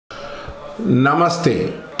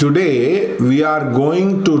Namaste. Today we are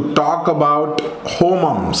going to talk about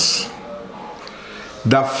homams.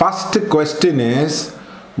 The first question is,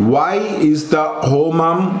 why is the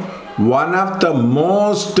homam one of the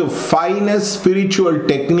most finest spiritual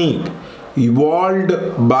technique evolved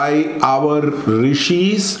by our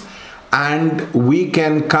rishis, and we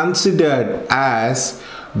can consider as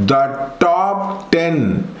the top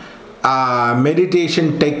 10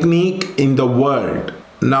 meditation technique in the world.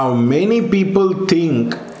 Now, many people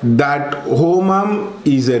think that homam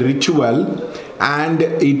is a ritual and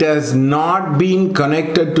it has not been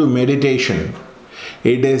connected to meditation.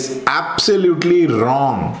 It is absolutely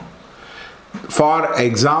wrong. For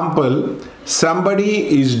example,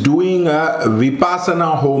 somebody is doing a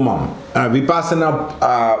vipassana homam, a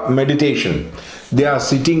vipassana meditation. They are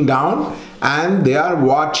sitting down and they are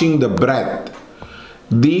watching the breath.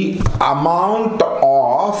 The amount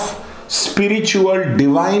of spiritual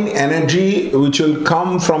divine energy which will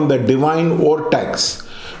come from the divine vortex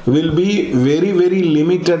will be very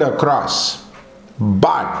limited across.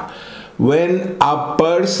 But when a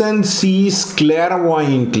person sees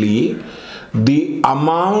clairvoyantly, the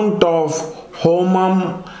amount of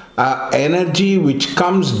homam energy which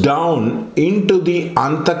comes down into the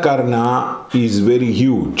antakarna is very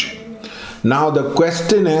huge. Now the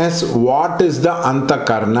question is, what is the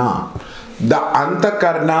antakarna? The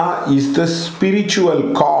antakarna is the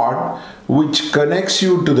spiritual cord which connects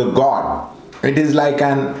you to the God. It is like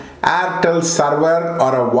an Airtel server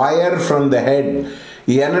or a wire from the head,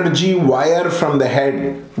 energy wire from the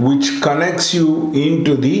head which connects you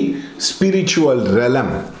into the spiritual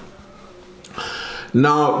realm.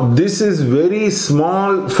 Now this is very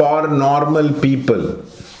small for normal people,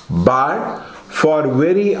 but for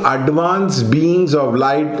very advanced beings of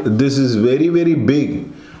light this is very big.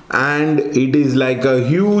 And it is like a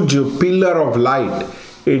huge pillar of light.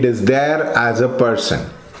 It is there as a person.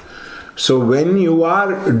 So when you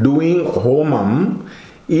are doing homam,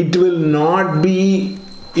 it will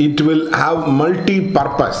have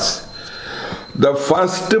multi-purpose. The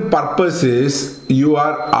first purpose is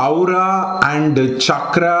your aura and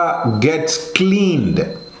chakra gets cleaned.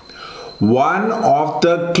 One of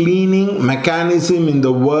the cleaning mechanism in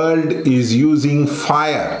the world is using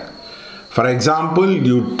fire. For example,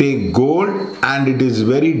 you take gold and it is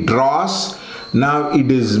very dross. Now it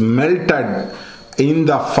is melted in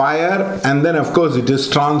the fire and then of course it is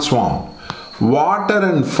transformed. Water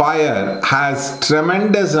and fire has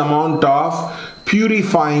tremendous amount of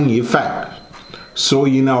purifying effect. So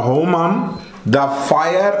in a homam, the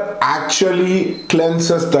fire actually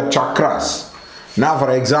cleanses the chakras. Now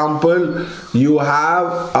for example, you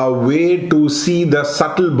have a way to see the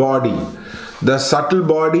subtle body. The subtle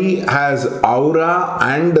body has aura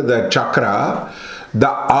and the chakra.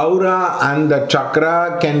 The aura and the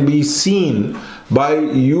chakra can be seen by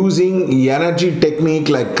using energy technique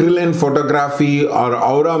like Krillin photography or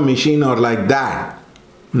aura machine or like that.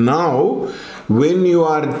 Now, when you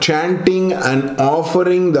are chanting and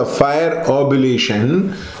offering the fire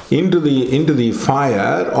oblation into the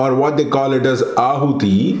fire, or what they call it as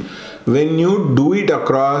ahuti, when you do it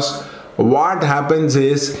across, what happens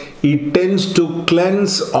is it tends to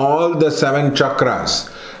cleanse all the 7 chakras.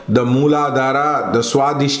 The Mooladhara, the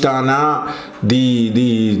Swadhisthana,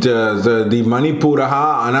 the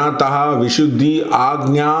Manipuraha, Anataha, Vishuddhi,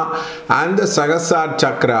 Agnya and the Sahasrara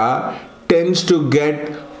chakra tends to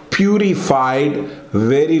get purified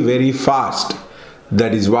very fast.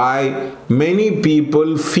 That is why many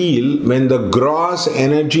people feel when the gross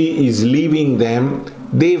energy is leaving them,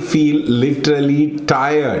 they feel literally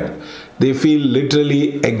tired. They feel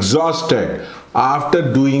literally exhausted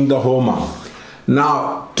after doing the homam.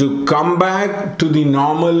 Now, to come back to the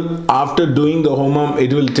normal after doing the homam,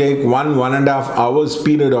 it will take 1.5 hours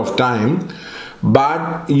period of time.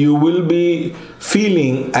 But you will be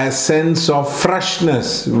feeling a sense of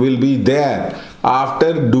freshness will be there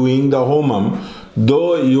after doing the homam,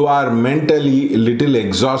 though you are mentally little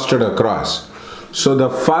exhausted across. So the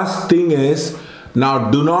first thing is,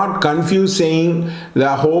 now do not confuse saying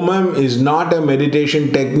the homam is not a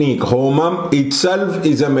meditation technique. Homam itself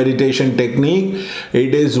is a meditation technique.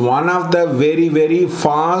 It is one of the very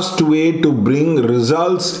fast way to bring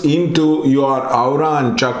results into your aura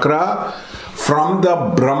and chakra. From the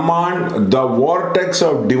Brahman, the vortex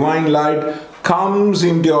of divine light comes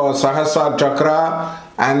into your Sahasrara chakra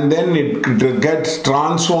and then it gets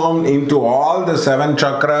transformed into all the 7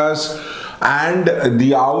 chakras and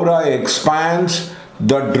the aura expands,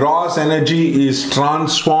 the dross energy is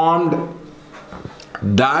transformed.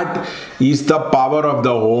 That is the power of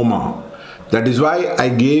the Homa. That is why I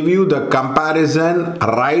gave you the comparison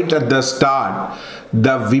right at the start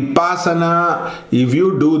The Vipassana, if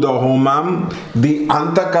you do the Homam, the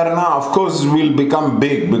Antakarana of course will become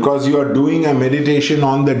big because you are doing a meditation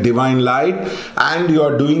on the divine light and you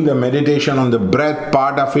are doing the meditation on the breath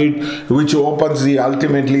part of it, which opens the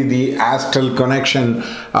ultimately the astral connection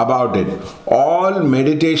about it. All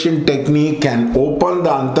meditation technique can open the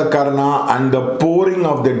Antakarana and the pouring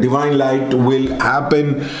of the divine light will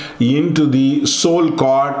happen into the soul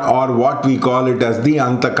cord, or what we call it as the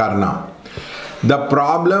Antakarana. The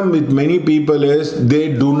problem with many people is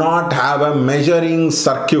they do not have a measuring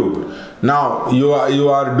circuit. Now you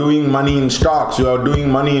are doing money in stocks, you are doing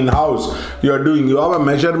money in house, you have a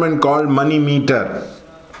measurement called money meter.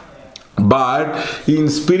 But in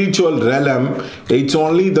spiritual realm, it's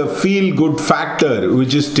only the feel good factor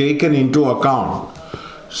which is taken into account.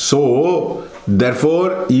 So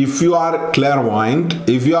therefore, if you are clairvoyant,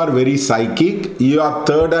 if you are very psychic, your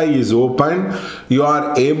third eye is open, you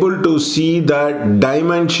are able to see the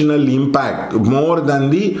dimensional impact more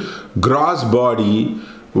than the gross body.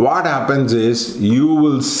 What happens is you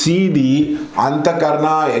will see the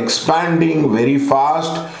Antakarana expanding very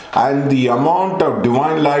fast, and the amount of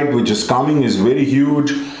divine light which is coming is very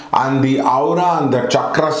huge, and the aura and the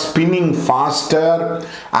chakra spinning faster,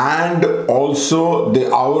 and also the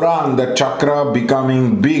aura and the chakra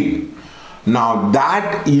becoming big. Now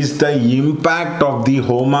that is the impact of the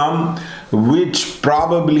Homam, which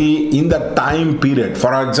probably in the time period,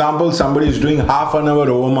 for example, somebody is doing half an hour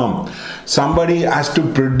Homam, somebody has to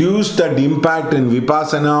produce that impact in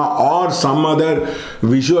Vipassana or some other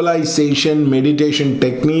visualization meditation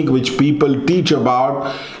technique which people teach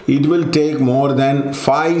about. It will take more than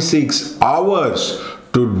 5-6 hours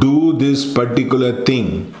to do this particular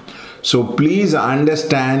thing. So please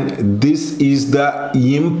understand, this is the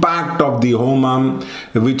impact of the Homam,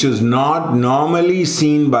 which is not normally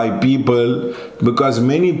seen by people because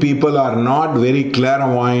many people are not very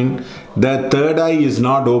clairvoyant. The third eye is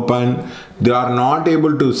not open. They are not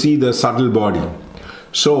able to see the subtle body.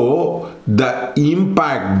 So the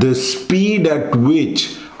impact, the speed at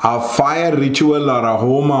which a fire ritual or a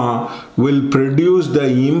homa will produce the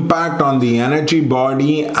impact on the energy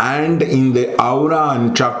body and in the aura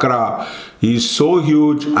and chakra is so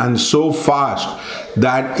huge and so fast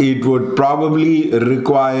that it would probably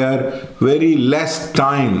require very less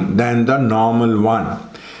time than the normal one.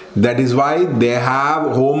 That is why they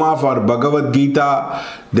have Homa for Bhagavad Gita,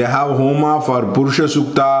 they have Homa for Purusha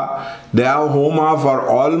Sukta, they have Homa for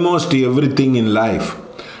almost everything in life.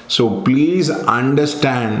 So please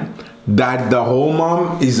understand that the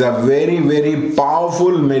Homam is a very, very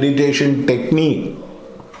powerful meditation technique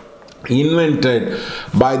invented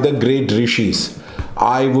by the great rishis.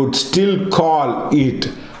 I would still call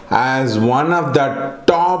it as one of the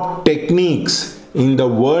top techniques in the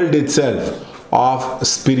world itself of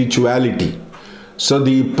spirituality. So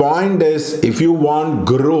the point is, if you want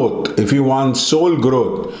growth, if you want soul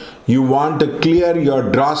growth, you want to clear your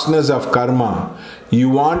drossness of karma, you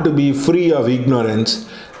want to be free of ignorance,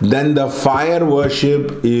 then the fire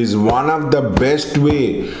worship is one of the best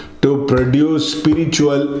way to produce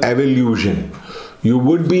spiritual evolution. You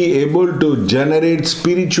would be able to generate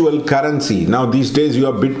spiritual currency. Now these days you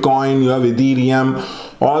have Bitcoin, you have Ethereum,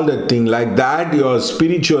 all that thing like that. Your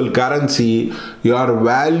spiritual currency, your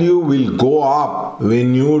value will go up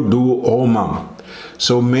when you do Homam.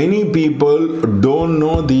 So many people don't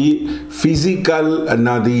know the physical,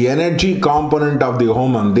 the energy component of the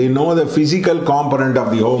Homam. They know the physical component of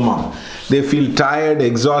the Homam. They feel tired,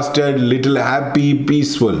 exhausted, little happy,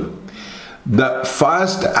 peaceful. The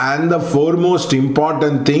first and the foremost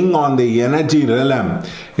important thing on the energy realm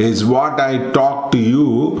is what I talked to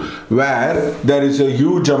you, where there is a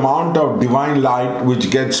huge amount of divine light which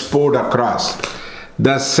gets poured across.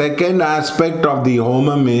 The second aspect of the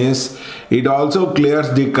Homam is it also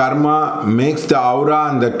clears the karma, makes the aura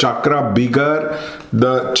and the chakra bigger.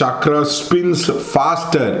 The chakra spins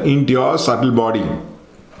faster into your subtle body.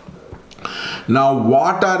 Now,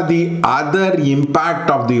 what are the other impact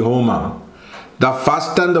of the Homam? The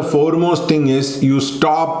first and the foremost thing is you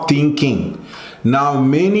stop thinking. Now,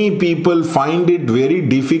 many people find it very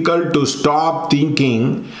difficult to stop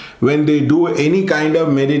thinking when they do any kind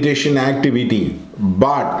of meditation activity.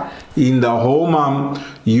 But in the Homam,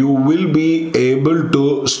 you will be able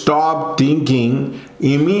to stop thinking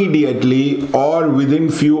immediately or within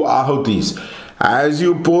few ahutis. As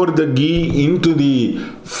you pour the ghee into the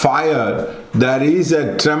fire, there is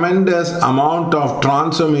a tremendous amount of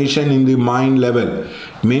transformation in the mind level.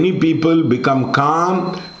 Many people become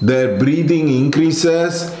calm, their breathing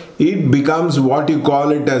increases, it becomes what you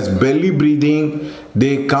call it as belly breathing.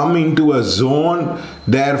 they come into a zone,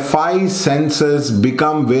 their five senses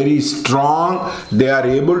become very strong, they are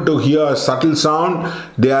able to hear a subtle sound,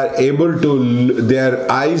 they are able to, their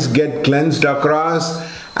eyes get cleansed across,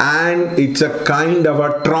 and it's a kind of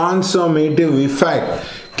a transformative effect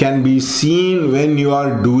can be seen when you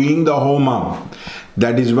are doing the Homam.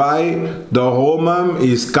 That is why the Homam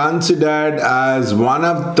is considered as one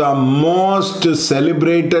of the most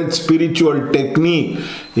celebrated spiritual technique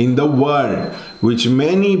in the world, which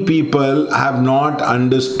many people have not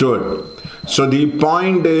understood. So the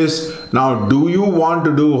point is, now do you want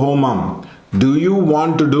to do Homam? Do you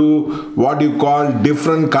want to do what you call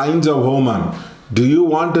different kinds of Homam? Do you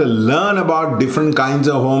want to learn about different kinds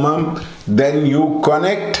of Homam? Then you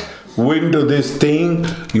connect into this thing.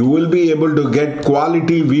 You will be able to get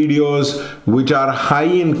quality videos which are high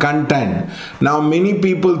in content. Now many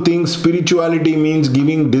people think spirituality means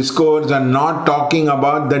giving discourse and not talking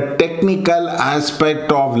about the technical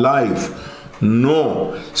aspect of life.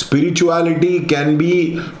 No, spirituality can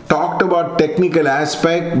be talked about technical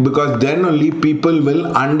aspect, because then only people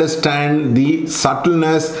will understand the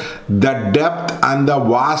subtleness, the depth and the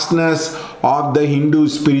vastness of the Hindu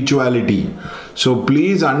spirituality. So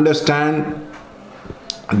please understand,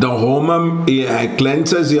 the Homam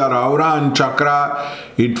cleanses your aura and chakra,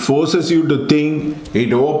 it forces you to think,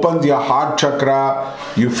 it opens your heart chakra,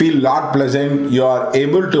 you feel lot pleasant, you are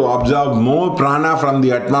able to absorb more prana from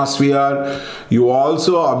the atmosphere, you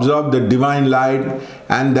also absorb the divine light,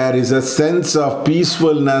 and there is a sense of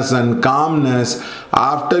peacefulness and calmness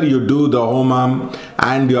after you do the Homam,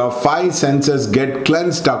 and your five senses get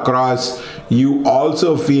cleansed across. You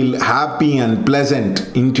also feel happy and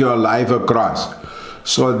pleasant into your life across.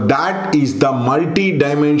 So that is the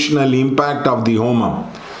multi-dimensional impact of the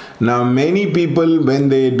Homam. Now many people, when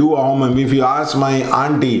they do a Homam, if you ask my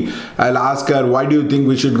auntie, I'll ask her, why do you think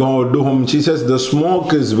we should go do Homam? She says the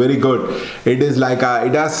smoke is very good. It is like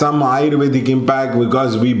it has some Ayurvedic impact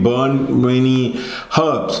because we burn many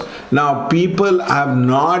herbs. Now people have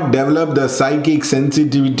not developed the psychic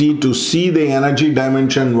sensitivity to see the energy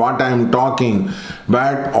dimension, what I am talking,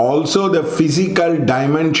 but also the physical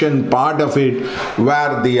dimension part of it,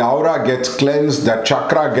 where the aura gets cleansed, the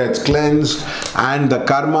chakra gets cleansed, and the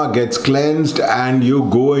karma gets cleansed, and you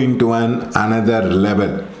go into another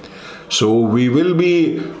level. So we will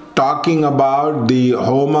be talking about the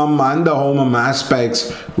Homam and the Homam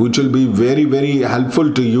aspects, which will be very, very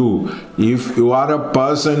helpful to you if you are a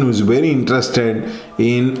person who is very interested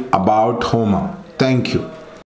in about Homam. Thank you.